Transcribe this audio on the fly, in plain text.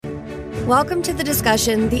Welcome to the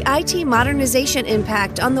discussion, The IT Modernization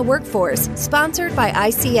Impact on the Workforce, sponsored by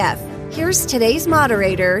ICF. Here's today's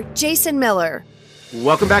moderator, Jason Miller.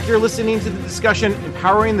 Welcome back. You're listening to the discussion,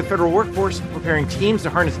 Empowering the Federal Workforce, Preparing Teams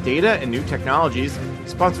to Harness Data and New Technologies,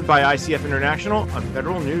 sponsored by ICF International on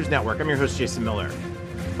Federal News Network. I'm your host, Jason Miller.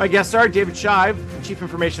 My guests are David Shive, Chief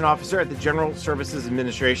Information Officer at the General Services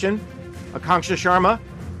Administration, Akanksha Sharma,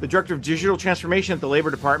 the Director of Digital Transformation at the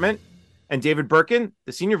Labor Department, and David Birkin,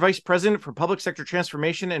 the Senior Vice President for Public Sector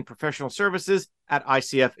Transformation and Professional Services at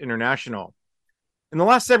ICF International. In the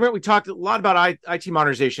last segment, we talked a lot about IT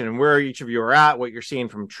modernization and where each of you are at, what you're seeing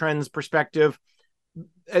from trends perspective.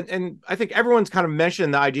 And I think everyone's kind of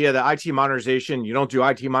mentioned the idea that IT modernization, you don't do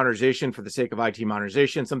IT modernization for the sake of IT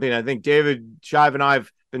modernization, something I think David Shive and I have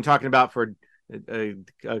been talking about for a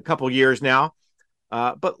couple of years now.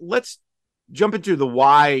 But let's jump into the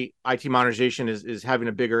why IT modernization is having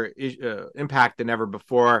a bigger impact than ever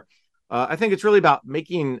before. I think it's really about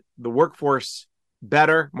making the workforce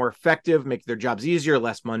better, more effective, making their jobs easier,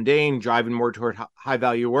 less mundane, driving more toward high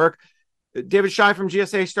value work. David Shive from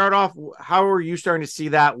GSA, start off. How are you starting to see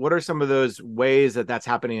that? What are some of those ways that that's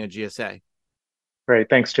happening at GSA? Great.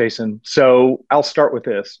 Thanks, Jason. So I'll start with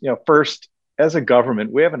this. First, as a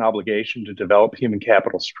government, we have an obligation to develop human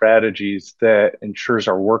capital strategies that ensures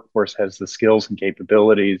our workforce has the skills and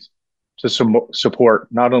capabilities to support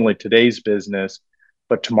not only today's business,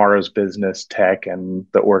 but tomorrow's business, tech, and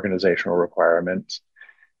the organizational requirements.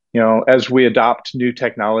 As we adopt new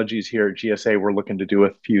technologies here at GSA, we're looking to do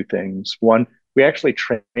a few things. One, we actually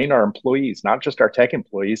train our employees, not just our tech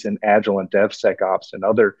employees, in Agile and DevSecOps and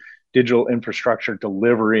other digital infrastructure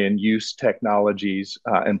delivery and use technologies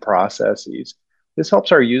and processes. This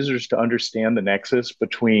helps our users to understand the nexus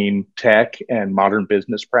between tech and modern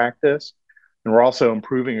business practice. And we're also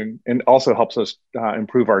improving and also helps us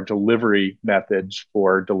improve our delivery methods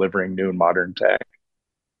for delivering new and modern tech.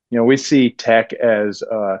 We see tech as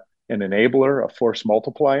an enabler, a force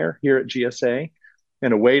multiplier here at GSA,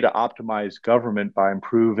 and a way to optimize government by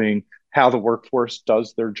improving how the workforce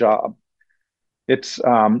does their job. It's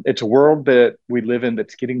a world that we live in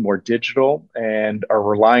that's getting more digital and are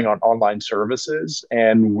relying on online services.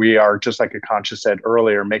 And we are, just like Akanksha said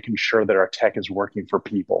earlier, making sure that our tech is working for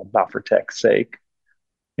people, not for tech's sake.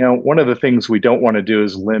 One of the things we don't want to do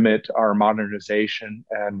is limit our modernization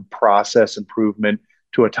and process improvement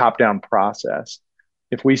to a top-down process.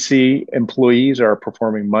 If we see employees are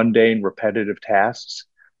performing mundane, repetitive tasks,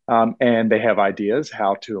 and they have ideas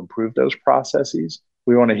how to improve those processes,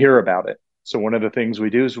 we want to hear about it. So one of the things we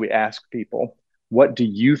do is we ask people, what do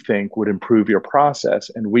you think would improve your process?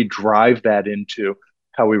 And we drive that into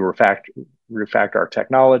how we refactor our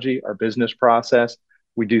technology, our business process.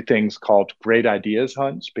 We do things called great ideas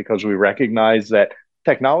hunts because we recognize that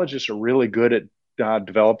technologists are really good at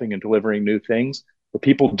developing and delivering new things. The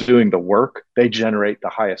people doing the work, they generate the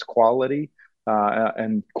highest quality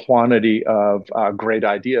and quantity of great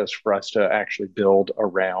ideas for us to actually build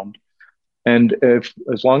around. And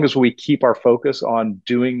as long as we keep our focus on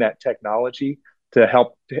doing that technology to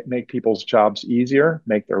help make people's jobs easier,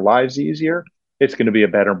 make their lives easier, it's going to be a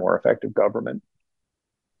better, more effective government.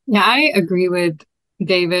 Yeah, I agree with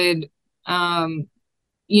David. I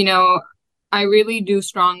really do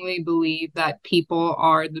strongly believe that people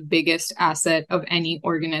are the biggest asset of any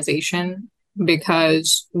organization,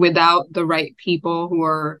 because without the right people who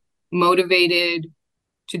are motivated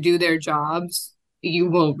to do their jobs,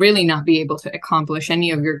 you will really not be able to accomplish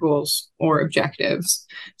any of your goals or objectives.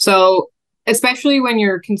 So especially when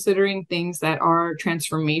you're considering things that are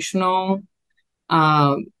transformational,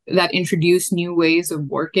 that introduce new ways of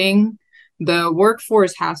working, the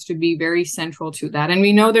workforce has to be very central to that. And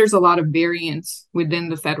we know there's a lot of variance within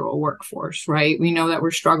the federal workforce, right? We know that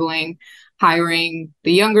we're struggling hiring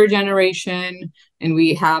the younger generation, and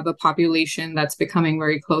we have a population that's becoming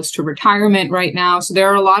very close to retirement right now. So there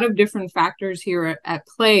are a lot of different factors here at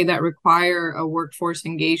play that require a workforce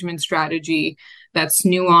engagement strategy that's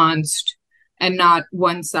nuanced and not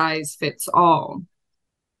one size fits all.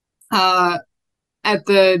 At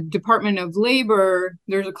the Department of Labor,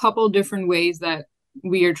 there's a couple different ways that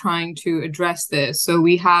we are trying to address this. So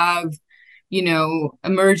we have,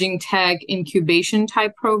 emerging tech incubation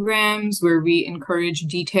type programs where we encourage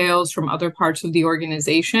details from other parts of the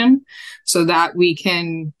organization so that we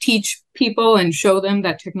can teach people and show them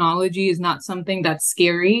that technology is not something that's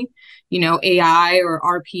scary. AI or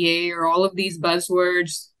RPA or all of these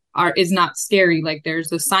buzzwords is not scary. Like, there's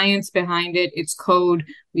the science behind it. It's code.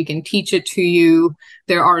 We can teach it to you.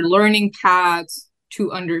 There are learning paths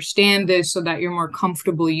to understand this so that you're more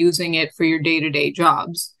comfortable using it for your day-to-day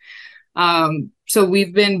jobs. So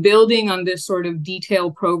we've been building on this sort of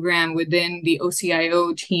detailed program within the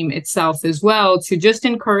OCIO team itself as well to just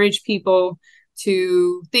encourage people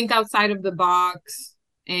to think outside of the box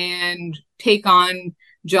and take on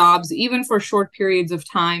jobs, even for short periods of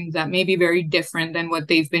time that may be very different than what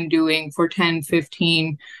they've been doing for 10,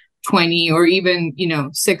 15, 20, or even,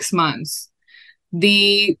 6 months.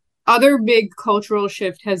 The other big cultural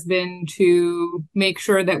shift has been to make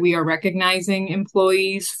sure that we are recognizing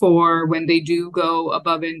employees for when they do go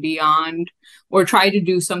above and beyond or try to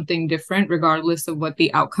do something different, regardless of what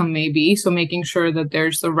the outcome may be. So making sure that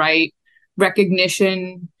there's the right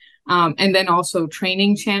recognition, and then also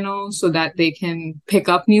training channels so that they can pick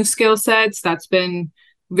up new skill sets. That's been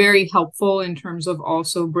very helpful in terms of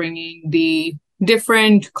also bringing the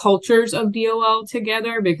different cultures of DOL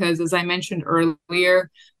together, because as I mentioned earlier,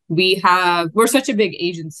 we're such a big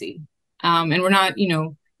agency, and we're not,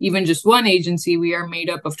 even just one agency. We are made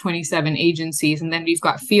up of 27 agencies, and then we've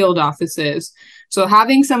got field offices. So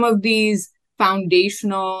having some of these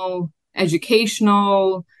foundational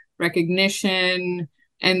educational recognition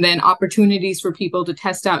and then opportunities for people to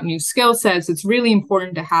test out new skill sets, it's really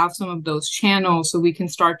important to have some of those channels so we can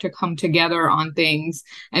start to come together on things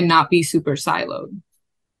and not be super siloed.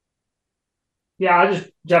 Yeah, I'll just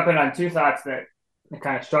jump in on two thoughts that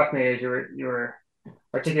kind of struck me as you were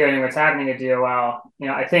articulating what's happening at DOL.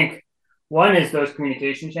 I think one is those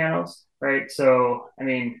communication channels, right? So, I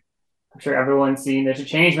mean, I'm sure everyone's seen there's a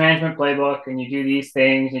change management playbook, and you do these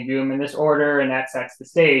things, and you do them in this order, and that sets the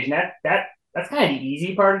stage. And that's kind of the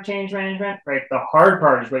easy part of change management, right? The hard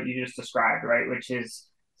part is what you just described, right? Which is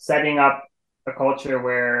setting up a culture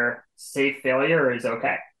where safe failure is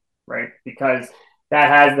okay, right? Because that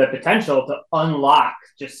has the potential to unlock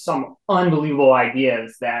just some unbelievable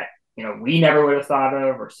ideas that we never would have thought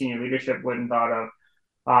of, or senior leadership wouldn't thought of.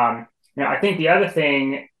 I think the other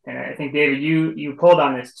thing, and I think David, you pulled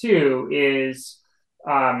on this too, is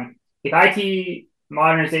if IT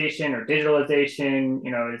modernization or digitalization,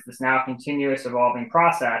 is this now continuous evolving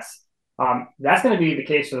process, that's going to be the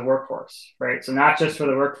case for the workforce, right? So not just for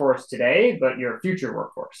the workforce today, but your future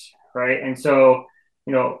workforce, right? And so,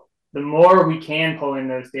 the more we can pull in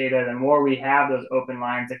those data, the more we have those open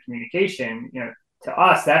lines of communication, to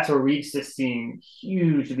us, that's where we've just seen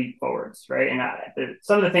huge leap forwards, right? And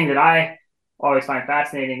some of the things that I always find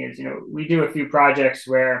fascinating is, we do a few projects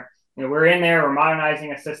where, we're in there, we're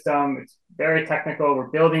modernizing a system, it's very technical, we're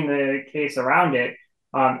building the case around it.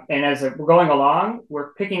 And as we're going along,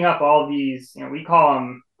 we're picking up all these, we call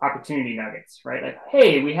them opportunity nuggets, right? Like,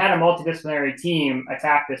 hey, we had a multidisciplinary team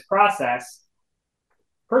attack this process.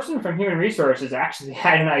 Person from human resources actually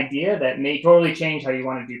had an idea that may totally change how you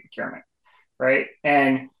want to do procurement, right?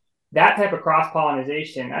 And that type of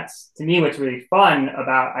cross-pollination, that's, to me, what's really fun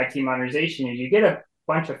about IT modernization is you get a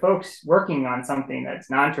bunch of folks working on something that's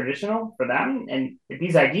non-traditional for them, and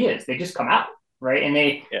these ideas, they just come out, right? And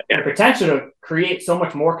the potential to create so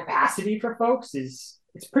much more capacity for folks it's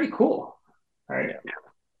pretty cool, right?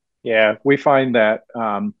 Yeah, we find that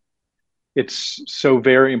it's so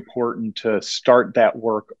very important to start that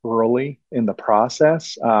work early in the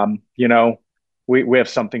process. We have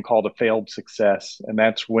something called a failed success, and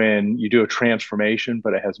that's when you do a transformation,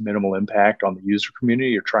 but it has minimal impact on the user community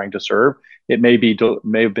you're trying to serve. It may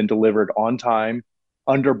have been delivered on time,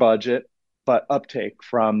 under budget, but uptake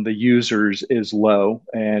from the users is low.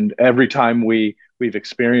 And every time we've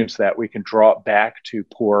experienced that, we can draw it back to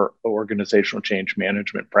poor organizational change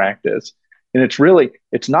management practice. And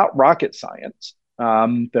it's not rocket science.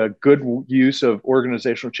 The good use of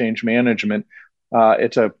organizational change management,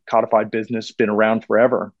 it's a codified business, been around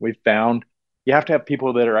forever. We've found you have to have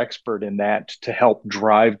people that are expert in that to help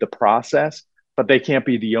drive the process, but they can't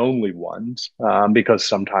be the only ones, because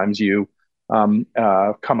sometimes you come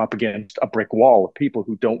up against a brick wall of people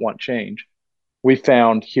who don't want change. We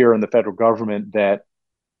found here in the federal government that,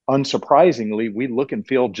 unsurprisingly, we look and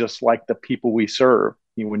feel just like the people we serve.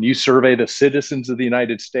 When you survey the citizens of the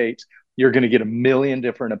United States, you're going to get a million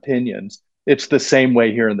different opinions. It's the same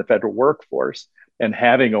way here in the federal workforce. And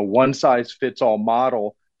having a one-size-fits-all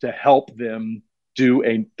model to help them do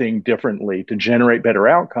a thing differently to generate better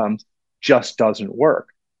outcomes just doesn't work.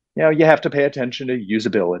 You have to pay attention to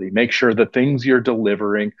usability, make sure the things you're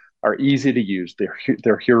delivering are easy to use.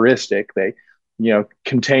 They're heuristic. They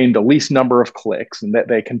contain the least number of clicks, and that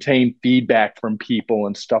they contain feedback from people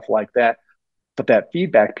and stuff like that. But that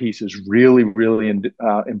feedback piece is really, really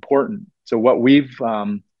important. So what we've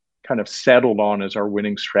kind of settled on as our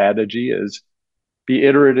winning strategy is be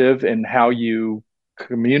iterative in how you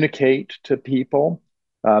communicate to people,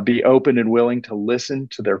 be open and willing to listen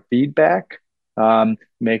to their feedback,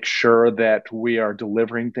 Make sure that we are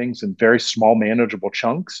delivering things in very small, manageable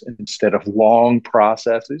chunks instead of long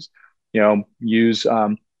processes. Use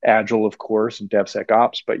Agile, of course, and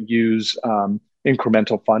DevSecOps, but use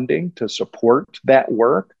incremental funding to support that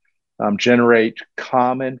work. Generate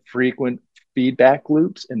common, frequent feedback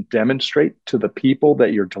loops and demonstrate to the people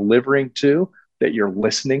that you're delivering to that you're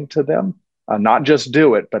listening to them. Not just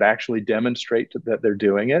do it, but actually demonstrate that they're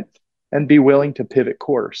doing it, and be willing to pivot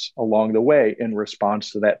course along the way in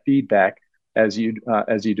response to that feedback as you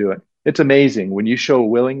do it. It's amazing when you show a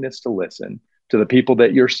willingness to listen to the people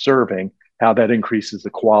that you're serving, how that increases the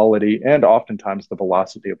quality and oftentimes the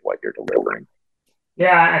velocity of what you're delivering.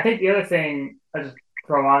 Yeah, I think the other thing I just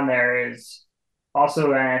throw on there is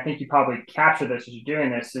also, and I think you probably capture this as you're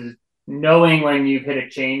doing this, is knowing when you've hit a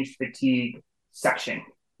change fatigue section,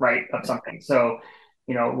 right, of something. So,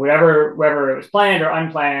 whether it was planned or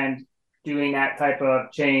unplanned, doing that type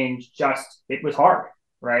of change, it was hard,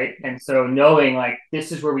 right? And so knowing like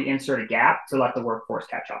this is where we insert a gap to let the workforce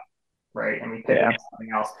catch up, right? And we pivot to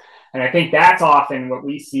something else. And I think that's often what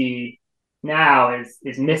we see now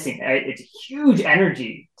is missing. It's a huge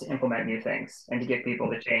energy to implement new things and to get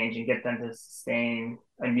people to change and get them to sustain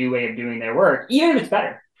a new way of doing their work, even if it's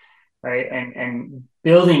better, right? And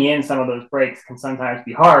building in some of those breaks can sometimes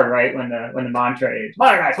be hard, right? When the mantra is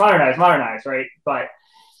modernize, modernize, modernize, right? But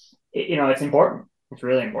it's important. It's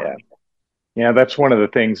really important. Yeah, that's one of the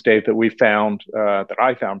things, Dave, that we found, that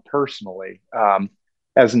I found personally.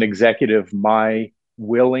 As an executive, my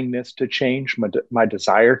willingness to change, my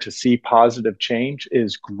desire to see positive change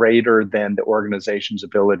is greater than the organization's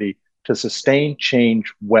ability to sustain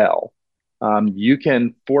change well. You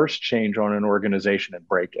can force change on an organization and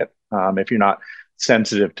break it if you're not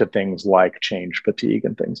sensitive to things like change fatigue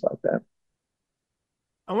and things like that.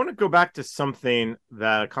 I want to go back to something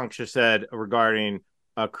that Akanksha said regarding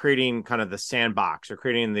creating kind of the sandbox or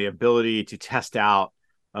creating the ability to test out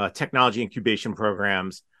technology incubation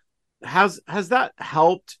programs. Has that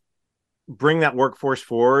helped bring that workforce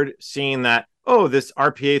forward, seeing that, this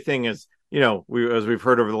RPA thing is, as we've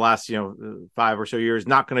heard over the last, 5 or so years,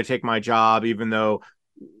 not going to take my job, even though,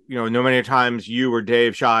 no many times you or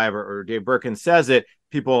Dave Shive or Dave Birkin says it,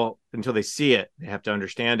 people, until they see it, they have to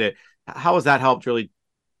understand it. How has that helped really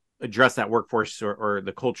address that workforce or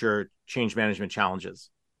the culture change management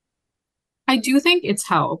challenges? I do think it's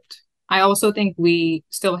helped. I also think we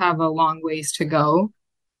still have a long ways to go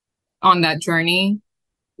on that journey.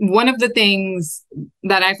 One of the things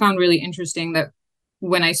that I found really interesting, that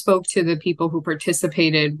when I spoke to the people who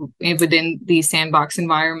participated within these sandbox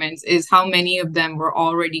environments, is how many of them were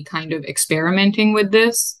already kind of experimenting with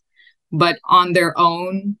this, but on their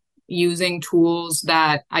own, using tools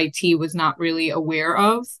that IT was not really aware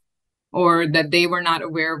of, or that they were not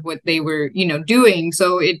aware of what they were, doing.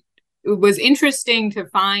 So it was interesting to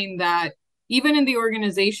find that even in the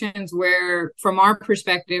organizations where, from our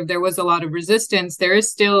perspective, there was a lot of resistance, there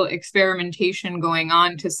is still experimentation going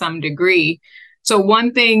on to some degree. So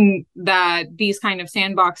one thing that these kind of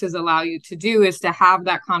sandboxes allow you to do is to have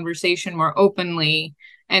that conversation more openly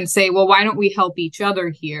and say, well, why don't we help each other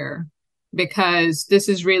here? Because this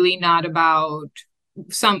is really not about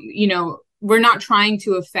we're not trying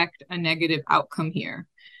to affect a negative outcome here.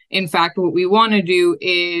 In fact, what we want to do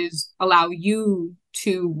is allow you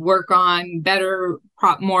to work on better,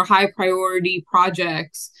 more high priority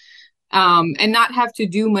projects, and not have to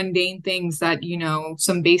do mundane things that,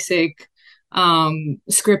 some basic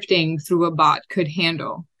scripting through a bot could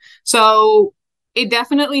handle. So it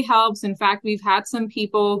definitely helps. In fact, we've had some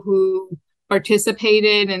people who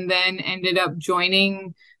participated and then ended up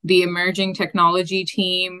joining the emerging technology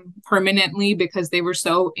team permanently because they were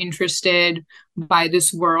so interested by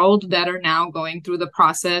this world, that are now going through the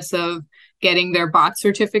process of getting their bot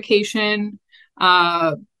certification.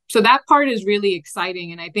 So that part is really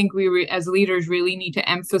exciting. And I think we as leaders really need to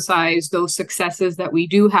emphasize those successes that we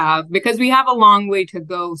do have, because we have a long way to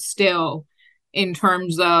go still in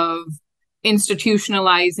terms of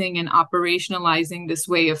institutionalizing and operationalizing this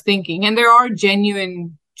way of thinking. And there are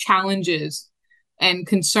genuine challenges and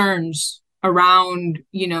concerns around,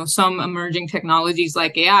 some emerging technologies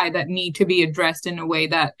like AI that need to be addressed in a way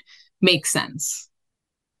that makes sense.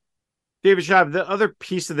 David Shive, the other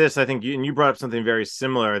piece of this, I think, you brought up something very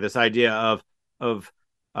similar, this idea of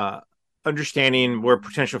understanding where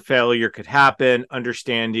potential failure could happen,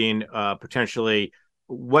 understanding potentially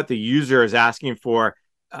what the user is asking for.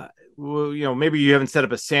 Maybe you haven't set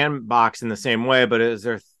up a sandbox in the same way, but is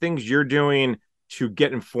there things you're doing to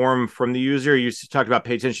get informed from the user? You talked about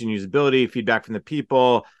pay attention to usability, feedback from the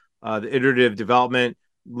people, the iterative development,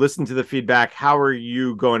 listen to the feedback. How are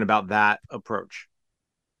you going about that approach?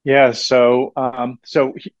 Yeah,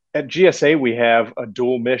 at GSA we have a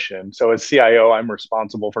dual mission. So as CIO, I'm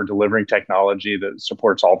responsible for delivering technology that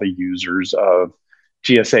supports all the users of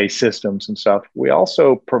GSA systems and stuff. We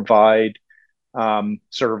also provide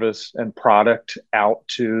service and product out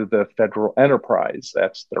to the federal enterprise.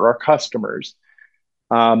 They're our customers.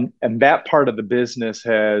 And that part of the business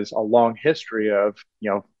has a long history of,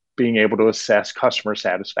 being able to assess customer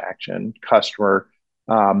satisfaction, customer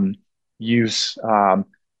um, use.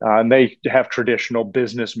 And they have traditional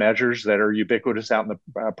business measures that are ubiquitous out in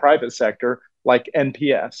the private sector, like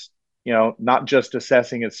NPS. Not just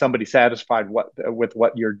assessing is somebody satisfied with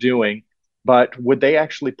what you're doing, but would they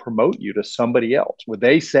actually promote you to somebody else? Would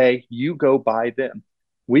they say, you go buy them?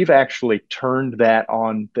 We've actually turned that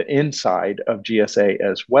on the inside of GSA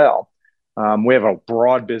as well. We have a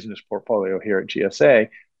broad business portfolio here at GSA.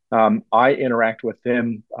 I interact with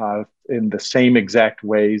them in the same exact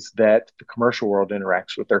ways that the commercial world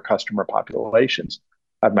interacts with their customer populations.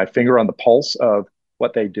 I have my finger on the pulse of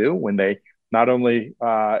what they do when they not only,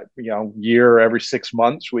 year every 6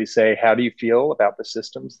 months, we say, how do you feel about the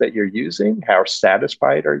systems that you're using? How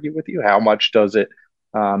satisfied are you with you? How much does it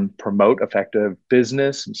promote effective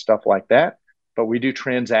business and stuff like that? But we do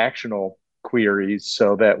transactional queries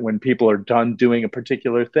so that when people are done doing a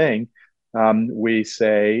particular thing, we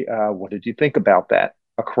say, what did you think about that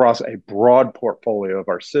across a broad portfolio of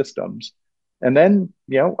our systems? And then,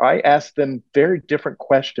 I ask them very different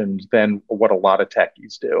questions than what a lot of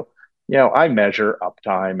techies do. I measure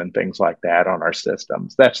uptime and things like that on our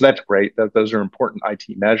systems. That's great. Those are important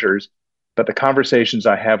IT measures. But the conversations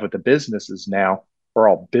I have with the businesses now are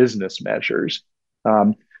all business measures.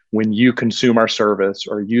 When you consume our service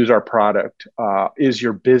or use our product, is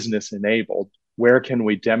your business enabled? Where can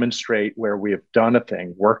we demonstrate where we have done a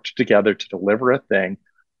thing, worked together to deliver a thing?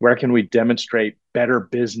 Where can we demonstrate better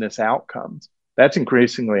business outcomes? That's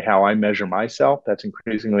increasingly how I measure myself. That's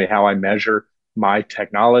increasingly how I measure my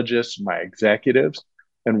technologists, my executives.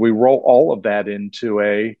 And we roll all of that into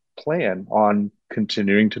a plan on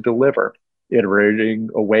continuing to deliver, iterating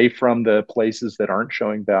away from the places that aren't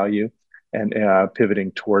showing value and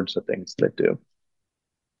pivoting towards the things that do.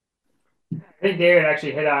 I think David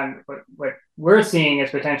actually hit on what we're seeing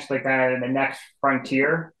as potentially kind of the next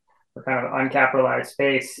frontier for kind of uncapitalized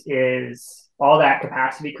space is all that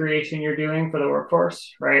capacity creation you're doing for the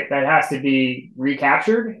workforce, right? That has to be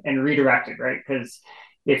recaptured and redirected, right? Because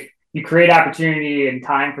if you create opportunity and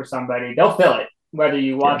time for somebody, they'll fill it, whether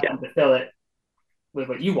you want them to fill it with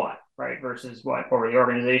what you want, right? Versus what or the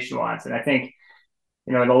organization wants. And I think,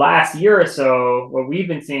 in the last year or so, what we've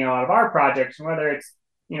been seeing a lot of our projects, whether it's,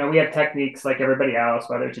 we have techniques like everybody else,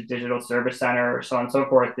 whether it's a digital service center or so on and so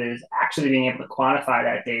forth, is actually being able to quantify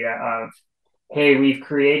that data of, hey, we've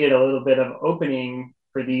created a little bit of opening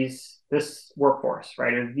for this workforce,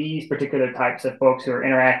 right? Or these particular types of folks who are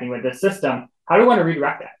interacting with this system. How do we want to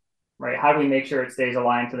redirect that, right? How do we make sure it stays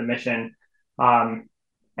aligned to the mission?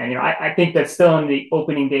 I think that's still in the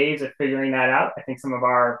opening days of figuring that out. I think some of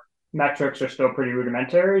our metrics are still pretty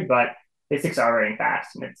rudimentary, but it's accelerating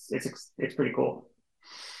fast, and it's pretty cool.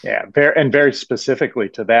 Yeah, very specifically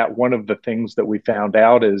to that, one of the things that we found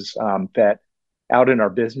out is that out in our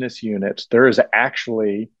business units, there is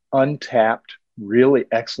actually untapped, really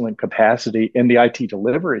excellent capacity in the IT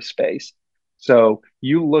delivery space. So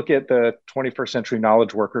you look at the 21st century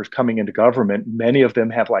knowledge workers coming into government, many of them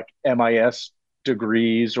have like MIS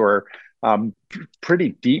degrees or pretty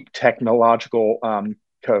deep technological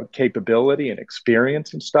capability and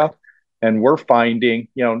experience and stuff. And we're finding,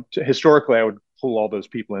 historically, I would pull all those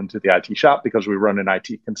people into the IT shop because we run an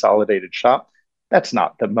IT consolidated shop. That's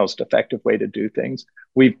not the most effective way to do things.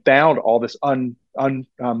 We've found all this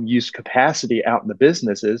unused capacity out in the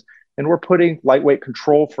businesses, and we're putting lightweight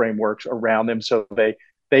control frameworks around them so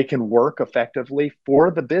they can work effectively for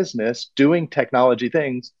the business doing technology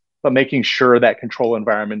things, but making sure that control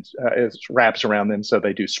environment wraps around them so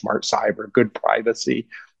they do smart cyber, good privacy,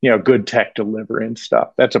 good tech delivery and stuff.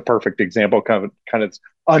 That's a perfect example of kind of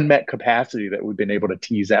unmet capacity that we've been able to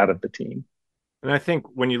tease out of the team. And I think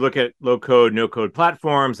when you look at low code, no code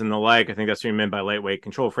platforms and the like, I think that's what you meant by lightweight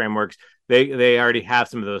control frameworks. They already have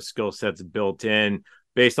some of those skill sets built in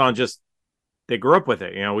based on just they grew up with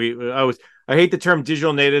it. I hate the term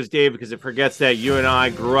digital natives, Dave, because it forgets that you and I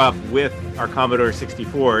grew up with our Commodore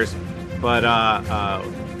 64s, but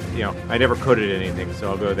I never coded anything, so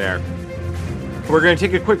I'll go there. We're going to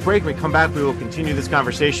take a quick break. When we come back, we will continue this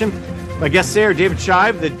conversation. My guests today are David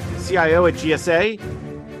Shive, the CIO at GSA,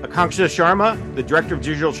 Akanksha Sharma, the Director of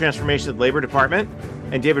Digital Transformation at the Labor Department,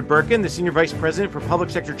 and David Birkin, the Senior Vice President for Public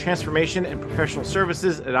Sector Transformation and Professional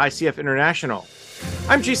Services at ICF International.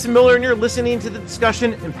 I'm Jason Miller, and you're listening to the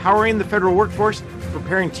discussion Empowering the Federal Workforce,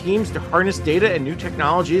 Preparing Teams to Harness Data and New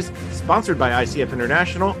Technologies, sponsored by ICF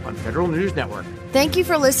International on Federal News Network. Thank you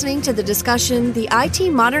for listening to the discussion, The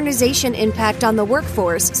IT Modernization Impact on the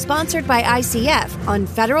Workforce, sponsored by ICF on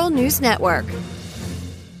Federal News Network.